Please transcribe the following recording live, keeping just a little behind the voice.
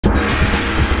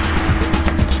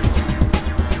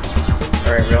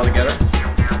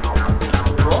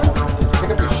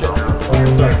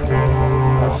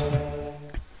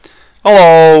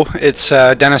it's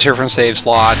Dennis here from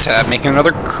Saveslot, making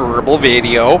another Kerbal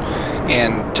video,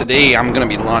 and today I'm going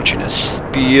to be launching a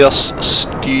space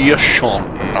station.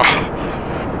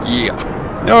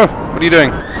 Yeah. No, what are you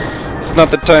doing? It's not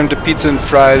the time to pizza and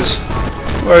fries.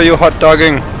 Why are you hot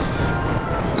dogging?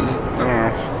 I don't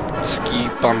know, ski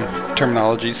bum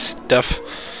terminology stuff.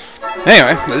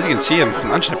 Anyway, as you can see, I'm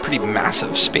launching a pretty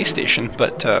massive space station,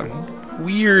 but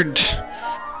weird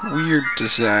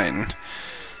design.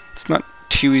 It's not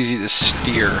too easy to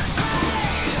steer.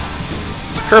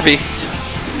 It's curvy.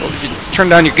 Well, if you turn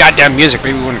down your goddamn music,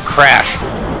 maybe we wouldn't crash.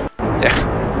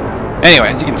 Yeah. Anyway,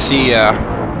 as you can see,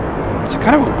 it's a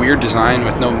kind of a weird design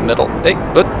with no middle. Hey,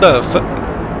 what the fuck?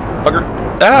 Bugger.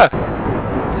 Ah!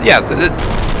 Yeah,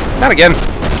 not again.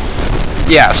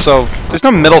 Yeah, so there's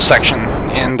no middle section,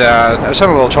 and I was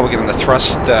having a little trouble getting the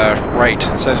thrust right,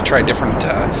 so I had to try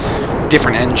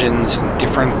different engines and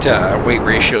different weight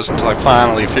ratios until I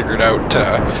finally figured out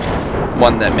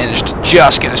one that managed to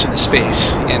just get us into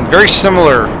space. And very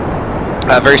similar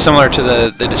to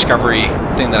the Discovery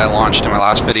thing that I launched in my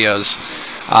last videos.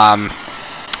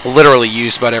 Literally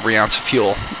used about every ounce of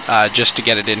fuel just to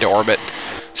get it into orbit.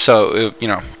 So you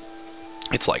know,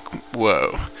 it's like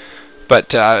whoa.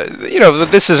 But you know,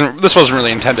 this wasn't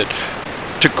really intended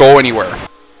to go anywhere.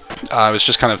 It was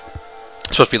just kind of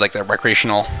supposed to be like the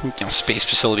recreational, you know, space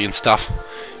facility and stuff.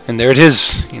 And there it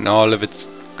is in all of its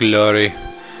glory,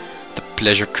 the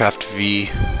Pleasure Craft V,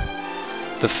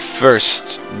 the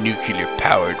first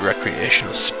nuclear-powered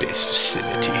recreational space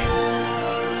facility.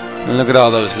 And look at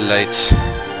all those lights.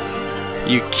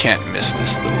 You can't miss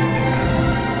this little thing.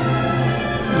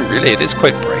 And really, it is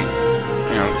quite bright.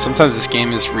 You know, sometimes this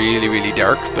game is really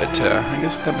dark, but I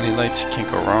guess with that many lights, you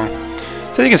can't go wrong.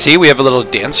 So you can see, we have a little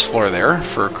dance floor there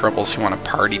for Kerbals who want to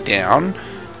party down.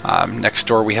 Next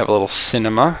door, we have a little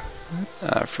cinema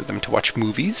for them to watch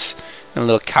movies, and a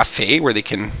little cafe where they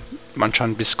can munch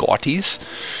on biscottis,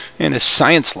 and a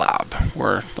science lab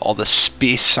where all the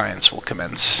space science will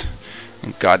commence.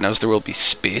 And God knows there will be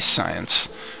space science.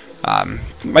 You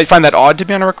might find that odd to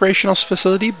be on a recreational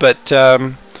facility, but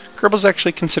Kerbals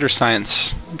actually consider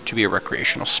science to be a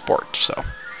recreational sport, so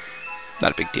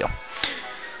not a big deal.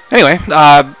 Anyway,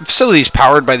 facility is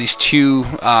powered by these two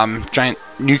giant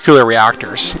nuclear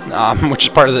reactors, which is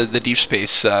part of the deep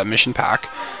space mission pack.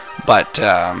 But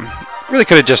really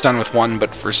could have just done with one,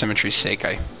 but for symmetry's sake,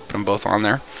 I put them both on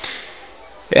there.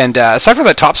 And aside from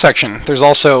that top section, there's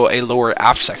also a lower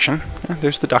aft section. Yeah,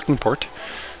 there's the docking port.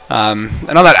 And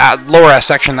on that lower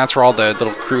section, that's where all the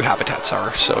little crew habitats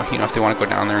are. So, you know, if they want to go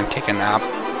down there and take a nap,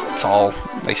 it's all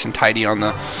nice and tidy on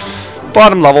the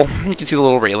bottom level. You can see the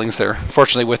little railings there.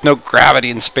 Fortunately, with no gravity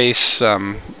in space, you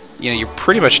know, you're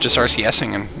pretty much just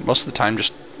RCSing, and most of the time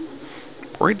just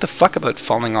worried the fuck about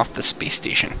falling off the space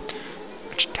station,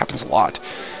 which happens a lot.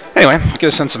 Anyway,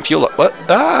 gonna send some fuel up. What?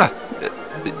 Ah!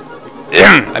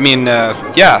 I mean,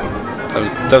 yeah,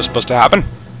 that was supposed to happen.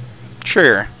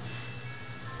 Sure.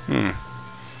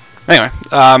 Anyway,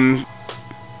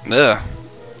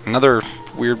 another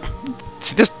weird.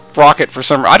 See, this rocket for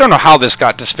some. I don't know how this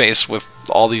got to space with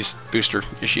all these booster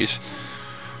issues,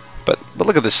 but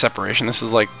look at this separation. This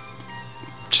is like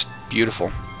just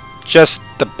beautiful, just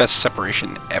the best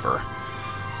separation ever.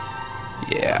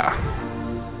 Yeah,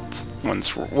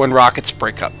 when rockets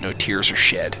break up, no tears are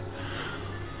shed.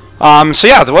 So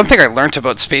yeah, the one thing I learned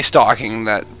about space docking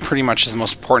that pretty much is the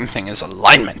most important thing is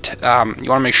alignment. You want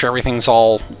to make sure everything's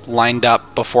all lined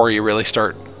up before you really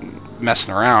start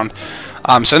messing around.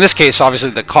 So in this case,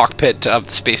 obviously the cockpit of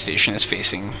the space station is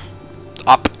facing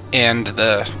up, and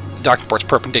the docking port's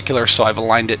perpendicular, so I've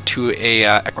aligned it to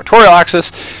a equatorial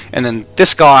axis, and then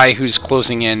this guy who's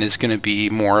closing in is going to be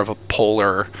more of a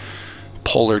polar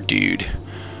dude.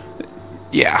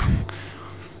 Yeah.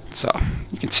 So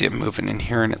you can see it moving in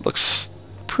here, and it looks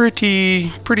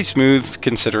pretty smooth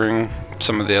considering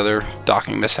some of the other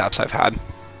docking mishaps I've had.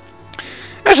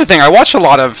 That's the thing. I watch a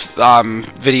lot of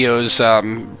videos,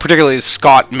 particularly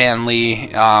Scott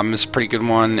Manley is a pretty good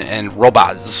one, and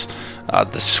Robaz,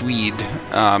 the Swede.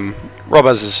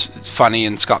 Robaz is funny,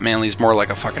 and Scott Manley is more like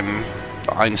a fucking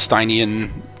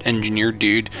Einsteinian engineer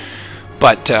dude.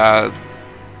 But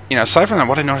you know, aside from that,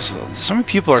 what I noticed is so many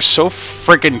people are so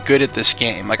freaking good at this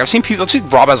game. Like, I've seen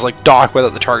Robaz like dock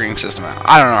without the targeting system.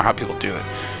 I don't know how people do it.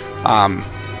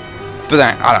 But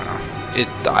then I don't know.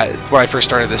 When I first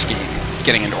started this game,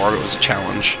 getting into orbit was a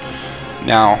challenge.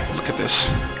 Now look at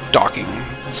this docking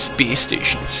space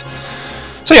stations.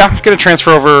 So yeah, I'm gonna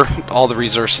transfer over all the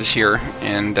resources here,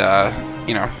 and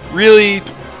you know, really,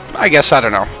 I guess I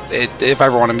don't know. If I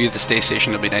ever want to move the space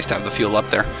station, it'll be nice to have the fuel up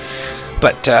there.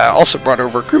 But also brought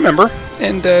over a crew member,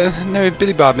 and now we have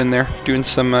Billy Bob in there doing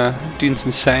some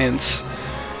science.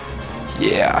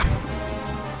 Yeah,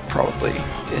 probably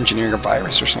engineering a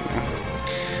virus or something.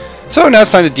 So now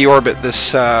it's time to deorbit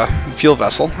this fuel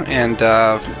vessel, and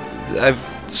I've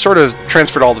sort of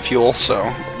transferred all the fuel.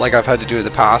 So, like I've had to do in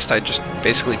the past, I just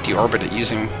basically deorbit it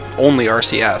using only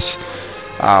RCS,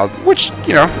 which,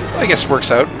 you know, I guess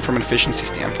works out from an efficiency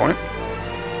standpoint.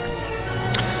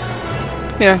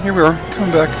 Yeah, here we are,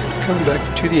 coming back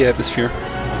to the atmosphere.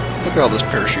 Look at all those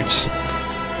parachutes.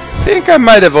 I think I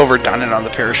might have overdone it on the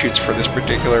parachutes for this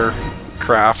particular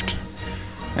craft.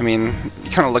 I mean, you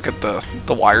kind of look at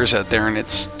the wires out there, and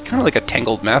it's kind of like a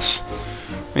tangled mess.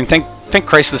 I mean, thank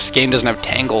Christ this game doesn't have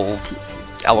tangle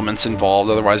elements involved,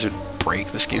 otherwise it would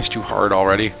break. This game's too hard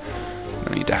already. I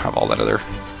don't need to have all that other...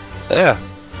 Ugh.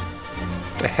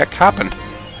 What the heck happened?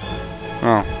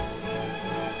 Oh.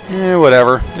 Eh,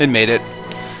 whatever. It made it.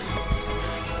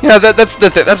 You know, that's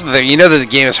the thing. You know that the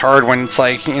game is hard when it's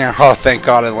like, you know, oh, thank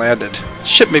God I landed.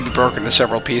 Ship may be broken to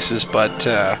several pieces, but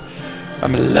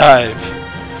I'm alive.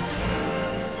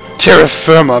 Terra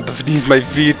firma beneath my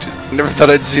feet. Never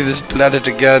thought I'd see this planet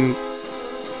again.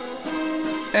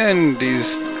 And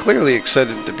he's clearly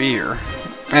excited to be here.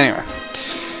 Anyway.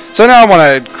 So now I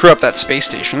want to crew up that space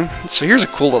station. So here's a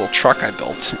cool little truck I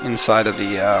built inside of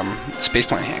the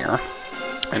spaceplane hangar.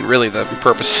 And really the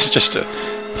purpose is just to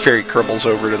ferry Kerbals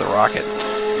over to the rocket.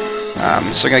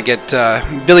 So I'm going to get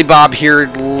Billy Bob here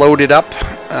loaded up.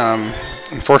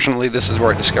 Unfortunately, this is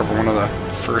where I discover one of the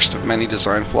first of many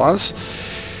design flaws.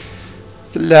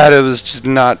 The ladder was just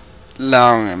not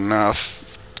long enough.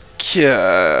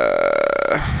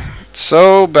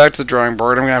 So, back to the drawing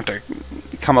board. I'm going to have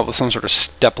to come up with some sort of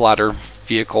stepladder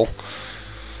vehicle.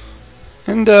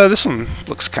 And this one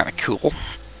looks kind of cool.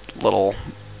 Little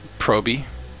proby.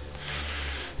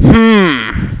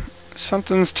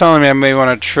 Something's telling me I may want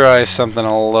to try something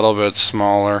a little bit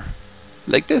smaller.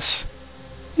 Like this.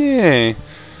 Yay.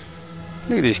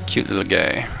 Look at this cute little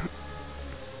guy.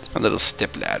 It's my little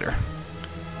stepladder.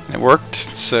 And it worked,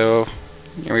 so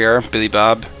here we are, Billy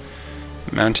Bob,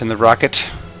 mounting the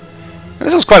rocket. And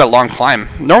this is quite a long climb.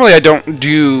 Normally I don't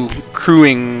do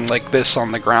crewing like this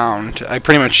on the ground. I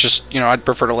pretty much just, you know, I'd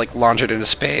prefer to like launch it into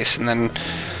space and then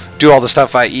do all the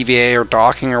stuff by EVA or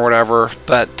docking or whatever.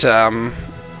 But, I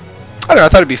don't know, I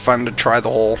thought it'd be fun to try the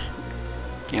whole,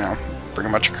 you know, bring a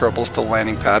bunch of Kerbals to the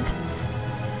landing pad.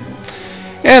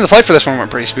 And the flight for this one went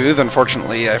pretty smooth.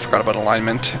 Unfortunately, I forgot about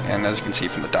alignment, and as you can see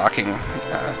from the docking,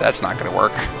 that's not going to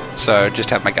work. So just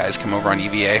have my guys come over on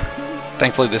EVA.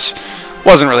 Thankfully, this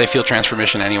wasn't really a fuel transfer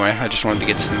mission anyway. I just wanted to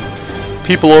get some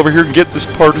people over here and get this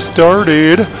part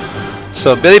started.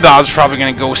 So Billy Bob's probably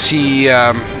going to go see,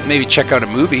 maybe check out a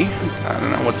movie. I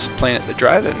don't know, what's the planet they're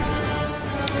driving?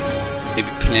 Maybe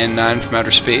Plan 9 from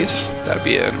Outer Space. That'd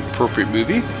be an appropriate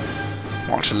movie.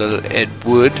 Watch a little Ed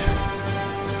Wood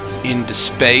into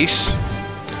space.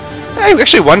 I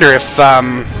actually wonder if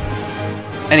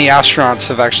any astronauts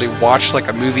have actually watched like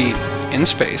a movie in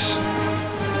space.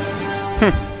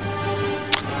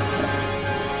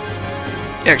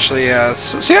 Actually,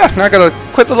 so yeah, now I got a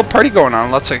quick little party going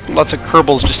on. Lots of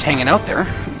Kerbals just hanging out there,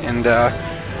 and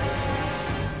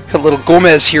little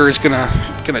Gomez here is gonna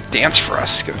dance for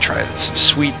us. Gonna try some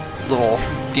sweet little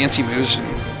dancey moves. And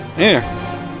yeah,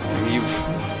 you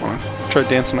wanna try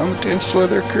dancing on the dance floor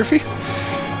there, Curfy?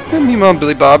 And meanwhile,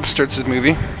 Billy Bob starts his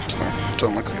movie. So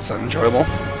doesn't look like it's that enjoyable.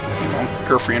 Meanwhile,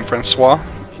 Curfy and Francois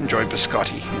enjoy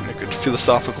biscotti in a good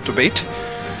philosophical debate,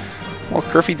 while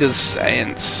Curfy does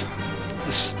science.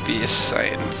 Space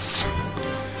science.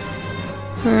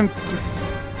 And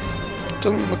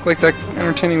doesn't look like that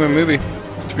entertaining of a movie,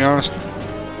 to be honest.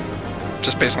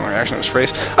 Just based on the reaction of his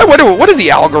face. I wonder, what is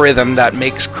the algorithm that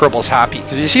makes Kerbals happy?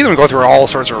 Because you see them go through all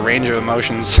sorts of a range of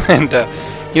emotions, and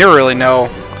you never really know.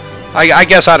 I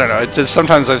guess, I don't know. It's just,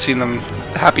 sometimes I've seen them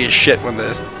happy as shit when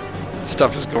the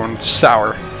stuff is going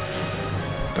sour.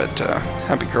 But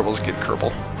happy Kerbals get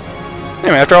Kerbal.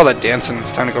 Anyway, after all that dancing,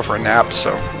 it's time to go for a nap,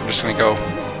 so I'm just going to go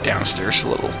downstairs to a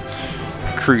little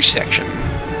crew section.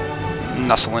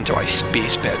 Nuzzle into my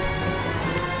space bed.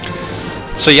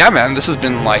 So yeah, man, this has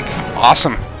been, like,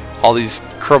 awesome. All these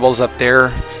Kerbals up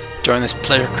there, doing this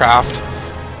pleasure craft.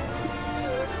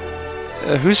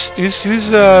 Who's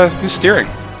steering?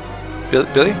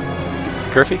 Billy?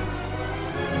 Curfy?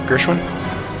 Gershwin?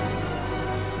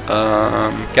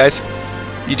 Guys,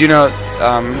 you do know,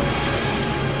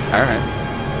 alright.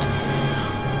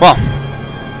 Well,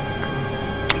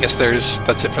 I guess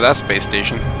that's it for that space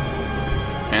station.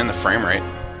 And the frame rate.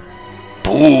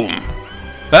 Boom!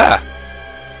 Ah!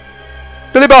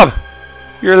 Billy Bob!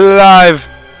 You're alive!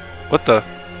 What the?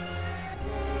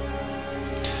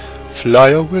 Fly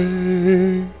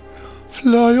away,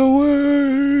 fly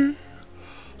away,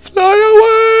 fly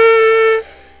away,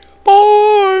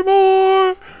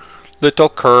 more, little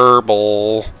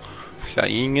Kerbal,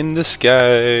 flying in the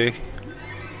sky.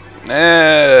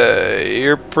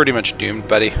 You're pretty much doomed,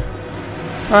 buddy.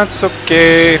 That's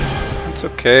okay, that's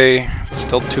okay. It's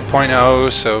still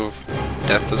 2.0, so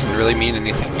death doesn't really mean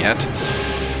anything yet.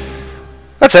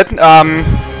 That's it.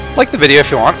 Like the video if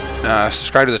you want.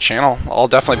 Subscribe to the channel. I'll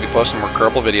definitely be posting more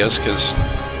Kerbal videos because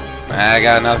I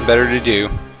got nothing better to do.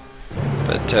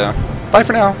 But bye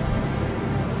for now.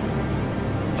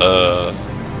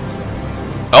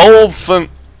 Elephant.